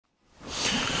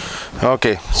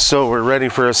Okay, so we're ready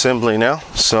for assembly now.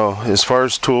 So as far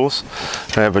as tools,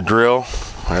 I have a drill,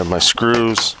 I have my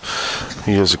screws, I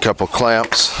use a couple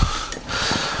clamps.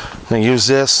 I use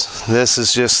this. This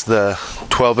is just the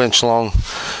 12-inch long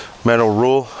metal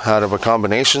rule out of a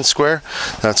combination square.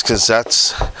 That's because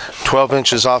that's 12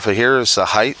 inches off of here is the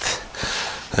height.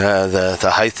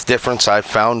 The height difference I've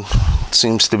found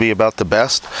seems to be about the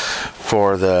best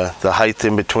for the height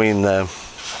in between the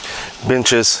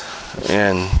benches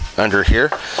and under here.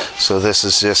 So this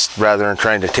is just, rather than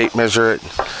trying to tape measure it,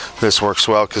 this works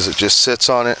well because it just sits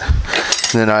on it.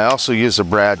 And then I also use a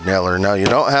brad nailer. Now you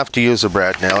don't have to use a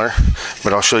brad nailer,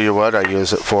 but I'll show you what I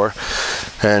use it for.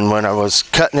 And when I was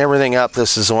cutting everything up,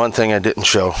 this is the one thing I didn't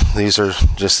show. These are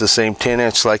just the same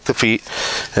 10-inch like the feet,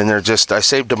 and they're just, I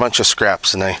saved a bunch of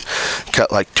scraps and I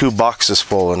cut like 2 boxes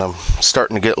full, and I'm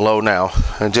starting to get low now.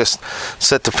 I just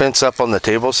set the fence up on the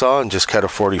table saw and just cut a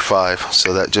 45.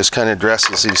 So that just kind of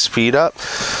dresses these feet up.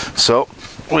 So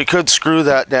we could screw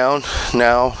that down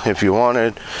now if you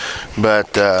wanted,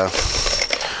 but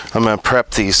I'm gonna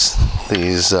prep these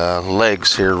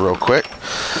legs here real quick.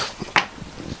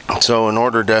 So in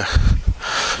order to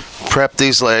prep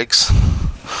these legs,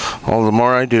 all the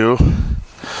more I do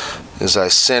is I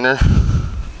center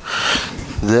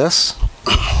this.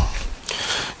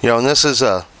 You know, and this is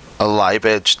a live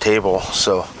edge table,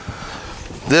 so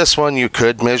this one you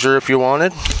could measure if you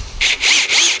wanted.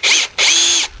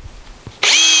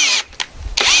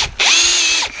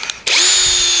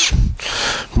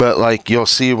 But like you'll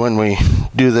see when we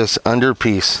do this under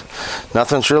piece,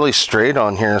 nothing's really straight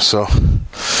on here, so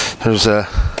there's a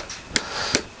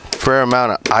fair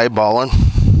amount of eyeballing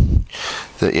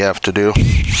that you have to do.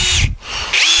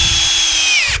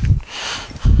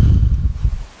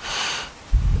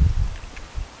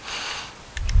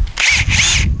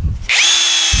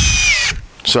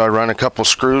 So I run a couple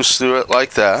screws through it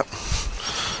like that.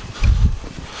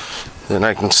 Then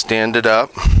I can stand it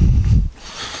up.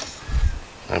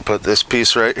 I put this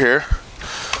piece right here,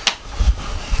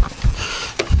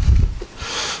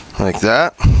 like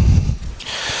that.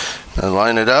 I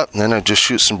line it up, and then I just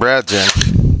shoot some brads in.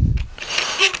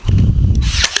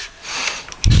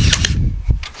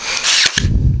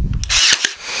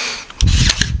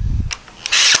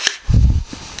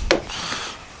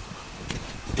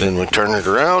 Then we turn it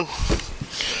around.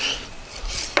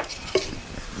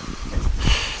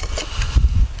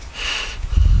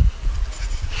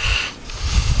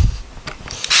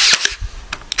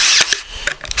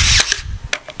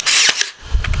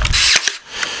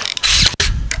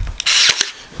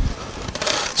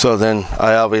 So then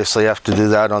I obviously have to do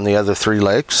that on the other 3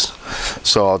 legs.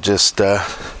 So I'll just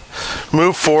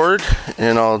move forward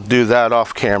and I'll do that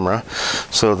off camera.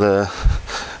 So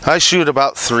I shoot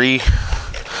about 3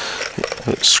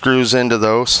 screws into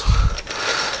those.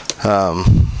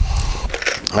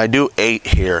 I do 8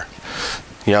 here.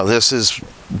 You know, this is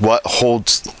what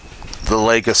holds the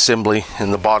leg assembly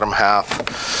in the bottom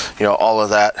half, you know, all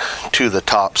of that to the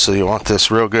top. So you want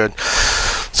this real good.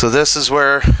 So this is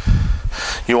where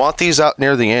you want these out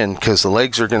near the end, because the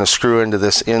legs are going to screw into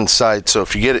this inside. So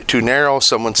if you get it too narrow,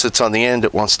 someone sits on the end,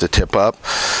 it wants to tip up.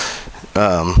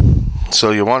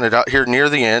 So you want it out here near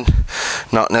the end,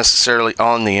 not necessarily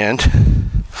on the end,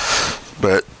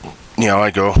 but you know,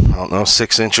 I go, I don't know,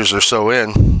 6 inches or so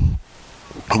in.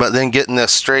 But then getting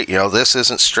this straight, you know, this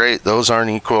isn't straight, those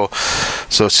aren't equal,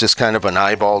 so it's just kind of an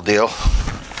eyeball deal.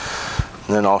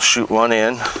 And then I'll shoot one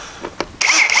in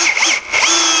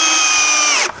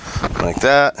like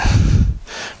that,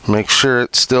 make sure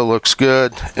it still looks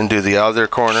good, and do the other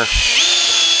corner.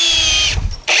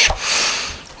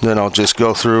 Then I'll just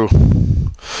go through,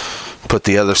 put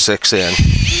the other 6 in.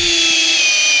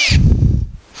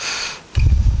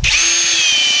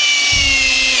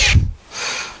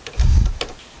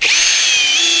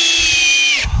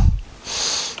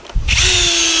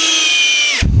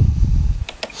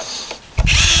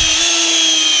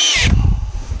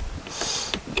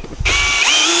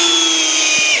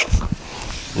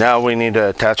 Now we need to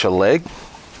attach a leg,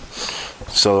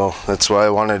 so that's why I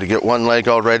wanted to get one leg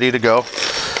all ready to go.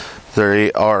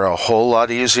 They are a whole lot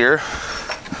easier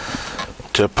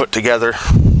to put together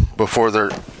before they're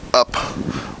up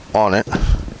on it.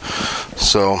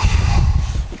 So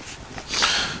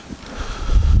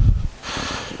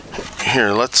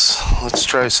here, let's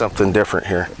try something different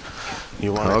here.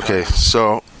 Okay,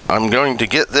 so I'm going to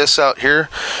get this out here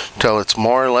till it's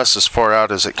more or less as far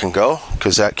out as it can go,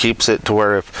 because that keeps it to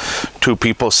where if 2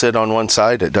 people sit on one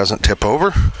side, it doesn't tip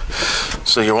over.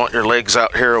 So you want your legs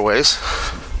out here a ways.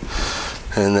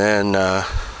 And then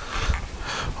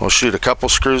we'll shoot a couple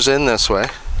screws in this way.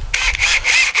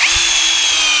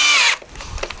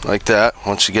 like that.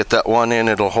 Once you get that one in,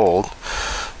 it'll hold.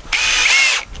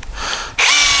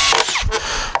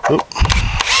 Oop.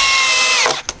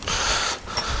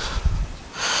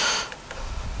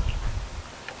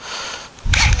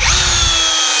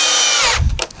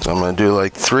 So I'm going to do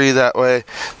like 3 that way,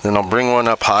 then I'll bring one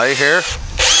up high here,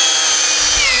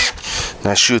 and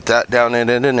I shoot that down in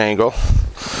at an angle,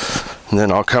 and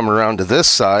then I'll come around to this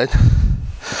side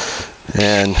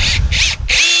and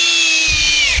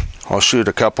I'll shoot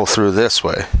a couple through this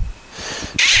way.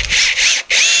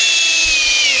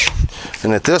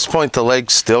 And at this point the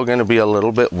leg's still going to be a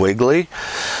little bit wiggly,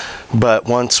 but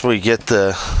once we get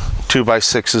the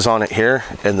 2x6s on it here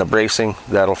and the bracing,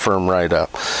 that'll firm right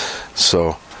up.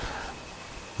 So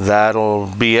that'll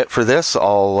be it for this.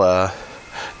 I'll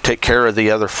take care of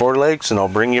the other 4 legs and I'll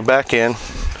bring you back in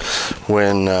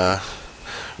when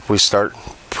we start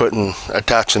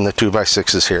attaching the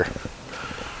 2x6s here.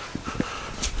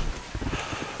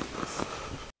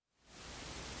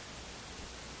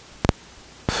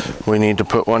 We need to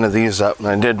put one of these up, and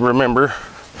I did remember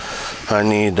I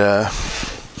need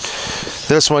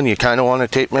this one. You kind of want to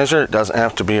tape measure. It doesn't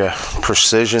have to be a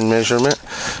precision measurement,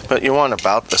 but you want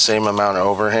about the same amount of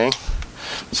overhang.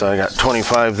 So I got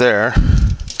 25 there.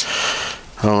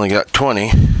 I only got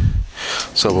 20,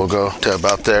 so we'll go to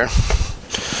about there.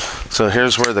 So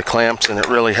here's where the clamps, and it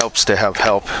really helps to have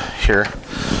help here.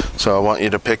 So I want you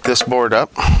to pick this board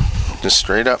up, just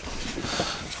straight up,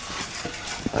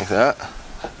 like that.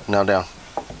 Now down.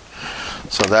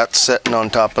 So that's sitting on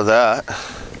top of that.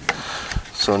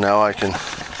 So now I can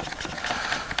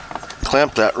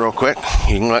clamp that real quick.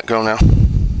 You can let go now.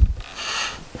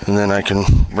 And then I can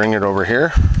bring it over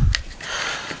here.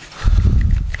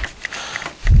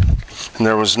 And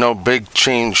there was no big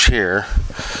change here,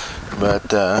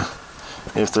 but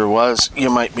if there was, you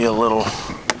might be a little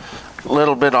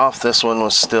bit off. This one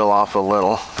was still off a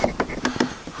little.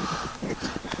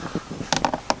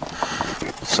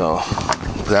 So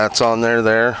that's on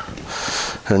there,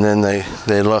 and then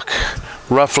they look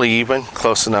roughly even,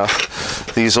 close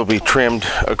enough. These will be trimmed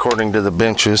according to the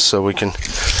benches, so we can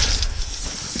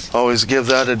always give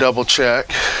that a double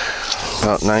check.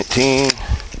 About 19,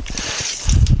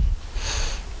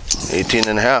 18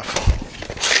 and a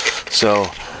half. So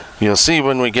you'll see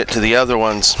when we get to the other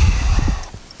ones,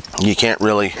 you can't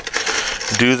really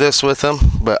do this with them,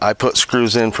 but I put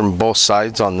screws in from both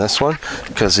sides on this one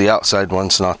because the outside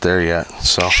one's not there yet.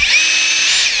 So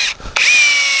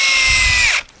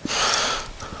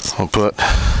I'll put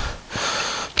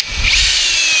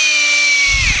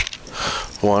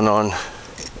one on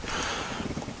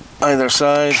either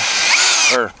side,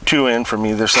 or 2 in from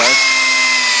either side.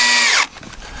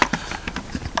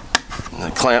 And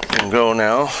the clamp can go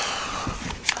now.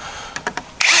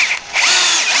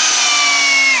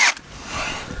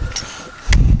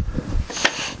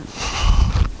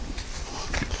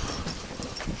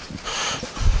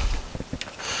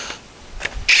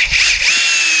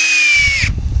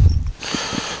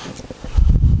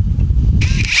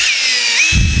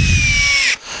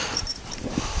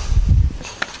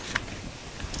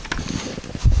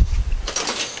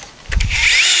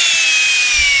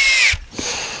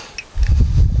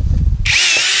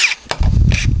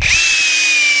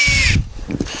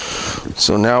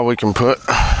 So now we can put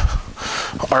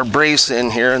our brace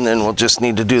in here, and then we'll just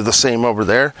need to do the same over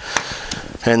there.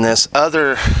 And this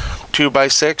other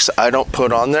 2x6 I don't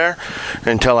put on there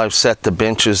until I've set the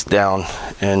benches down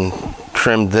and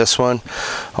trimmed this one.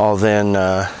 I'll then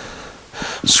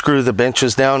screw the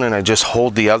benches down, and I just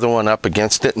hold the other one up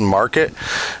against it and mark it,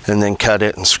 and then cut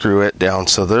it and screw it down.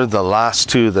 So they're the last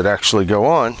 2 that actually go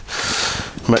on.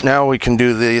 But now we can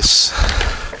do this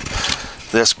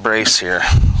brace here.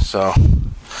 So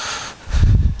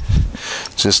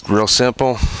just real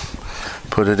simple.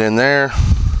 Put it in there.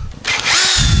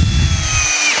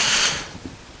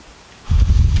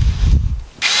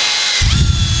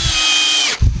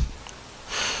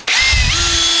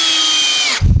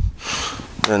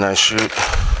 Then I shoot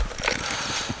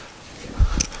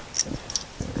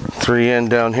 3 in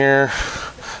down here.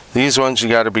 These ones you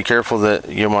got to be careful that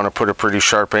you want to put a pretty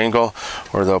sharp angle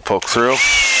or they'll poke through.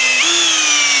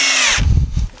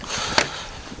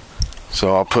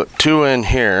 So I'll put 2 in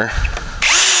here,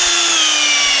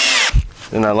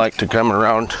 and I like to come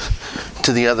around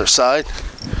to the other side,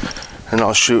 and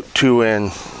I'll shoot 2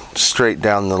 in straight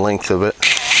down the length of it.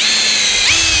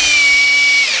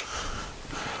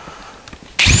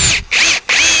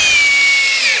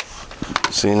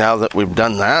 See, now that we've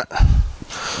done that,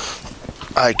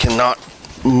 I cannot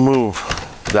move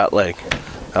that leg.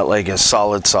 That leg is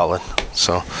solid.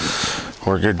 So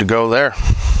we're good to go there.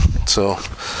 So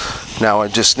Now I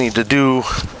just need to do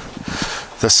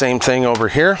the same thing over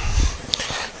here,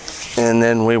 and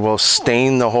then we will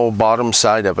stain the whole bottom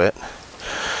side of it,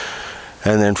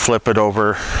 and then flip it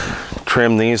over,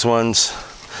 trim these ones,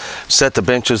 set the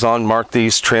benches on, mark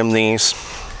these, trim these,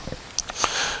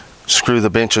 screw the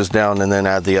benches down, and then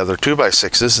add the other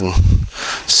 2x6s and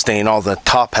stain all the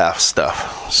top half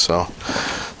stuff. So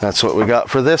that's what we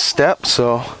got for this step.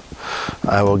 So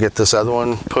I will get this other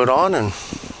one put on and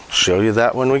show you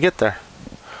that when we get there.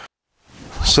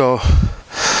 So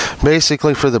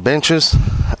basically for the benches,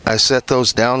 I set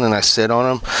those down and I sit on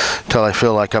them until I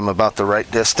feel like I'm about the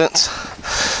right distance.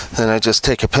 Then I just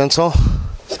take a pencil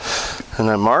and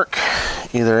I mark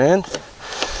either end.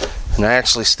 And I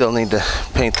actually still need to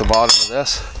paint the bottom of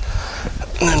this.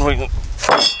 And then we can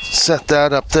set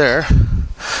that up there.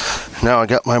 Now I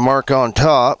got my mark on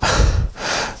top.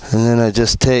 And then I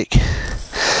just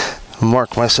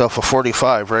mark myself a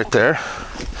 45 right there.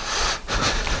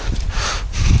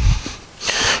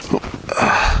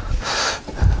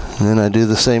 And then I do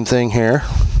the same thing here.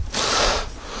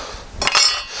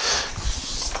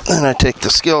 Then I take the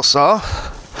skill saw.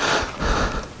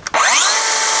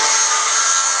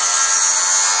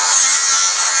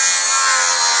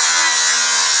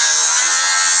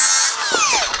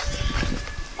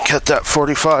 Cut that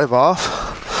 45 off.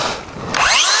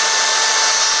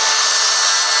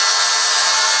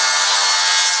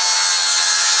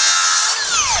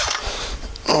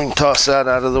 We can toss that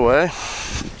out of the way.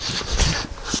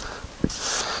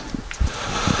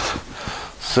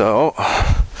 So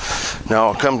now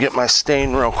I'll come get my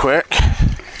stain real quick,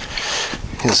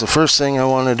 because the first thing I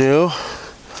want to do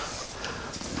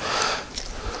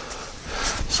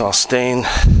is I'll stain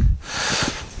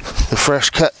the fresh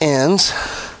cut ends.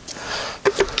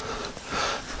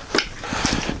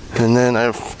 And then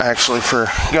I've actually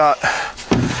forgot,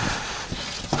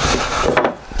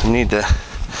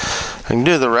 I can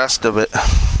do the rest of it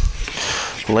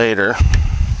later,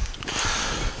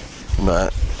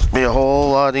 but it'd be a whole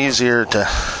lot easier to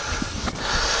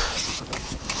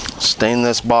stain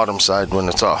this bottom side when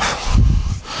it's off.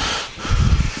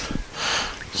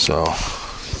 So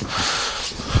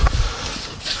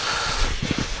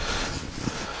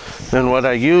then what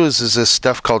I use is this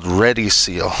stuff called Ready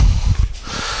Seal,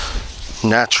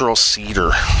 natural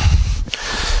cedar.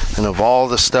 And of all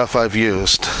the stuff I've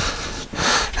used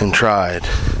and tried,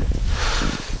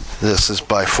 this is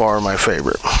by far my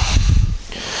favorite.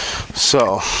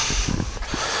 So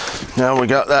now we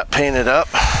got that painted up,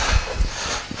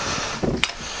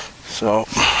 so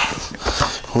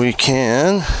we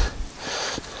can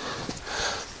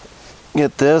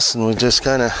get this, and we just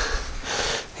kind of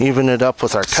even it up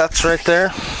with our cuts right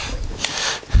there.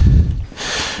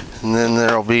 And then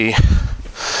there'll be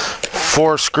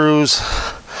 4 screws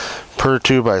per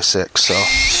 2x6. So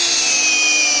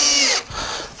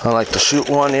I like to shoot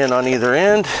one in on either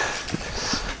end,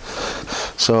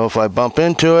 so if I bump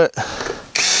into it,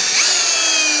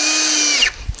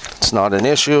 it's not an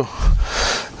issue.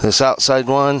 This outside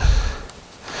one,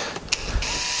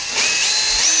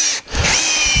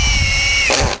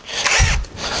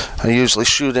 I usually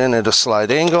shoot in at a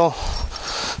slight angle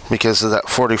because of that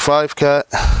 45 cut.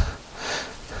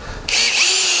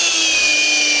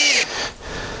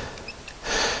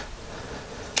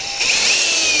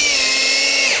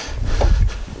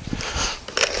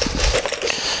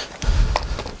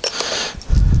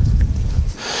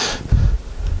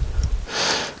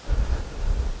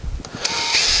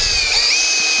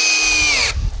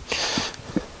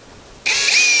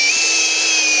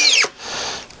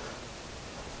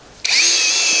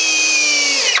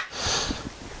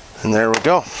 And there we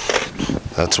go.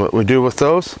 That's what we do with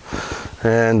those.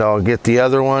 And I'll get the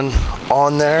other one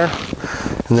on there,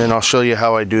 and then I'll show you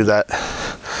how I do that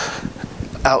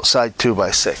outside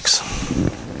 2x6.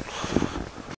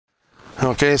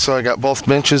 Okay, so I got both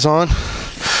benches on.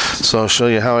 So I'll show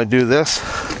you how I do this.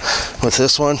 With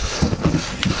this one,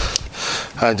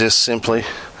 I just simply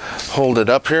hold it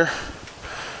up here,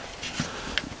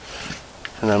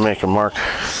 and I make a mark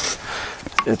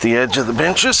at the edge of the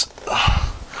benches.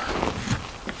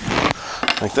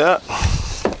 Like that.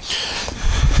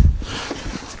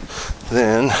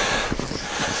 Then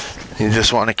you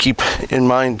just want to keep in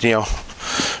mind, you know,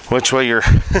 which way your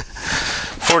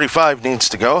 45 needs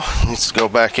to go. It needs to go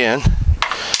back in.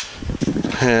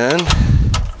 And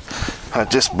I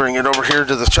just bring it over here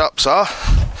to the chop saw.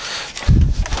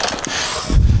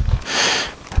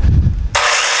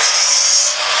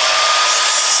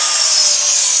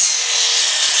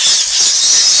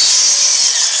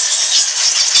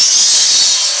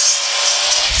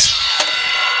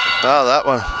 Oh,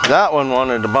 that one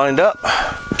wanted to bind up.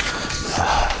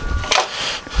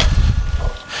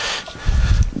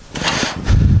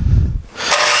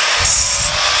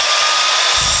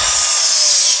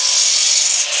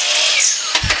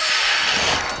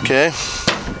 Okay,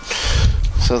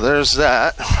 so there's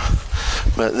that.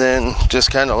 But then, just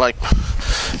kind of like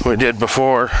we did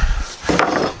before,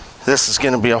 this is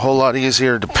going to be a whole lot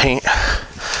easier to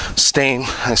stain.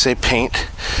 I say paint,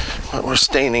 but we're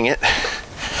staining it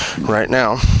right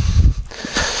now.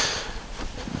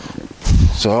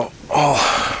 So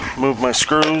I'll move my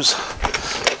screws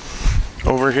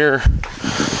over here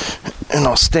and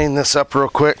I'll stain this up real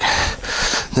quick.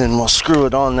 Then we'll screw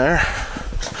it on there.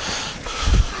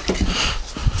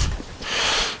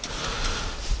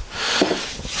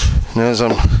 And as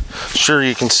I'm sure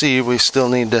you can see, we still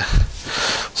need to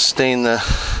stain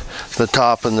the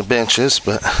top and the benches,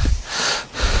 but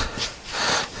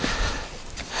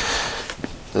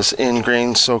this end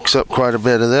grain soaks up quite a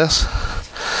bit of this.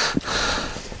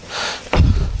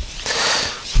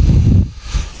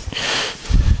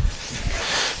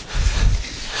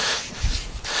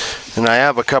 And I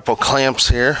have a couple clamps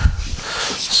here,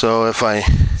 so if I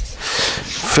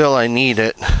feel I need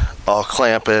it, I'll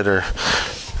clamp it, or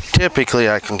typically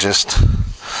I can just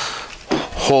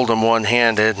hold them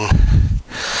one-handed and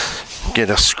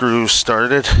get a screw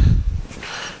started.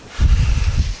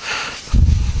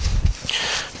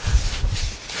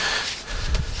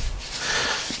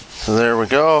 So there we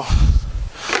go.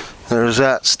 There's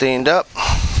that stained up.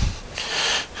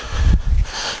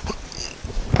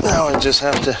 Now I just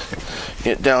have to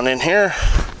get down in here,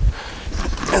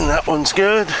 and that one's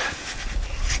good.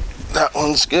 That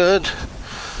one's good.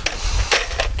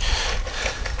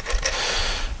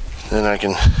 Then I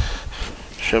can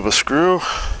shove a screw,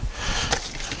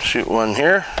 shoot one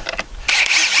here.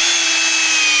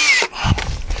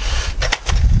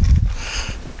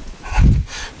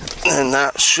 And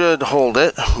that should hold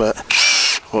it, but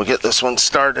we'll get this one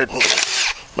started and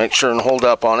make sure and hold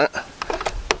up on it.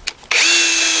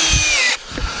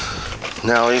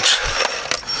 Now each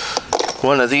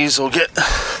one of these will get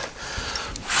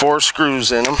 4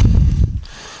 screws in them.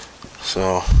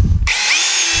 So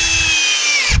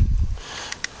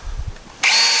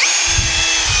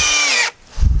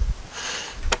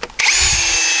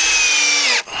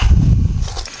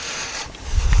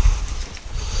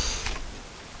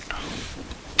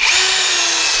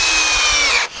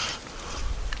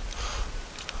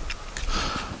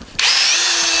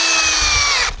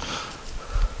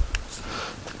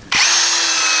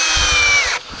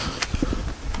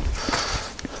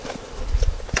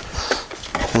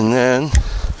and then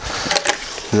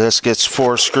this gets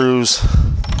 4 screws,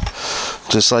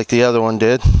 just like the other one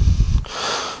did,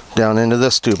 down into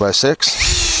this 2x6.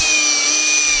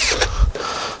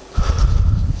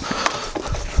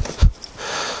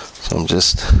 So I'm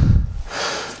just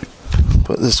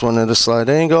put this one at a slight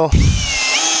angle.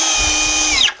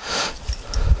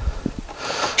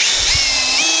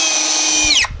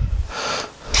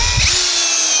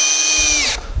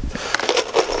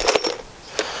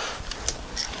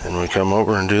 And we come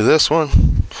over and do this one.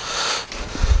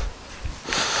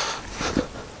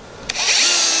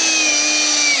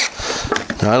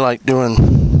 Now I like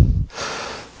doing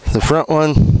the front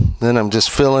one, then I'm just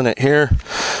filling it here,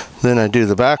 then I do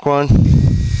the back one.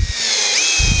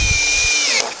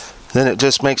 Then it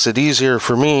just makes it easier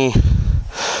for me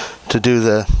to do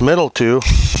the middle two,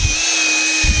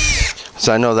 because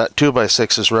I know that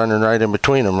 2x6 is running right in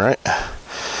between them, right?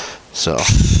 So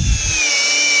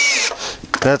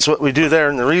that's what we do there.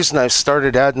 And the reason I've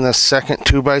started adding this second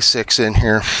 2x6 in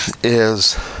here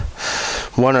is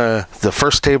one of the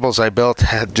first tables I built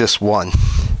had just one.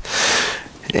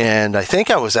 And I think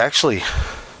I was actually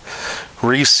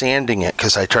re-sanding it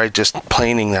because I tried just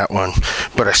planing that one.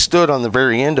 But I stood on the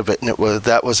very end of it, and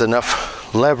that was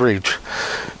enough leverage.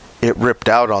 It ripped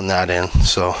out on that end.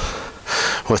 So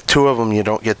with 2 of them, you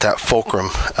don't get that fulcrum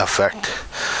effect.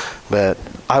 But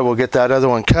I will get that other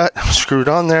one cut, screwed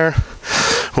on there.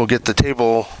 We'll get the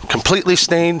table completely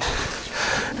stained,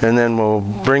 and then we'll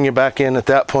bring you back in at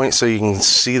that point so you can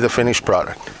see the finished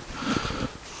product.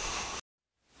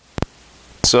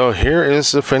 So here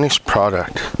is the finished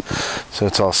product. So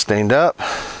it's all stained up.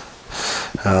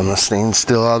 The stain's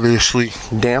still obviously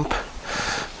damp,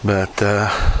 but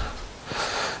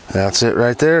that's it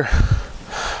right there.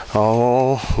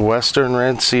 All Western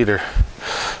Red Cedar,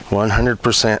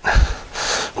 100%.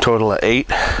 Total of 8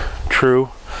 true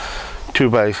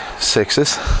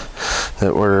 2x6s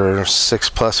that were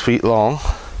 6+ feet long,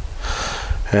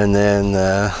 and then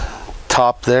the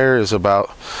top there is about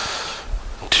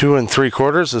 2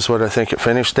 3/4 is what I think it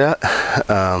finished at,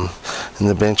 and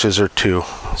the benches are 2.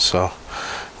 So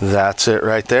that's it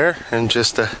right there. And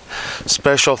just a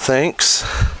special thanks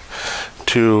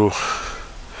to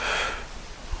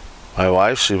my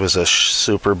wife. She was a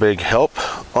super big help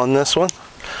on this one.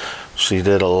 She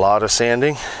did a lot of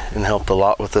sanding and helped a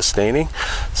lot with the staining,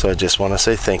 so I just want to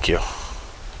say thank you.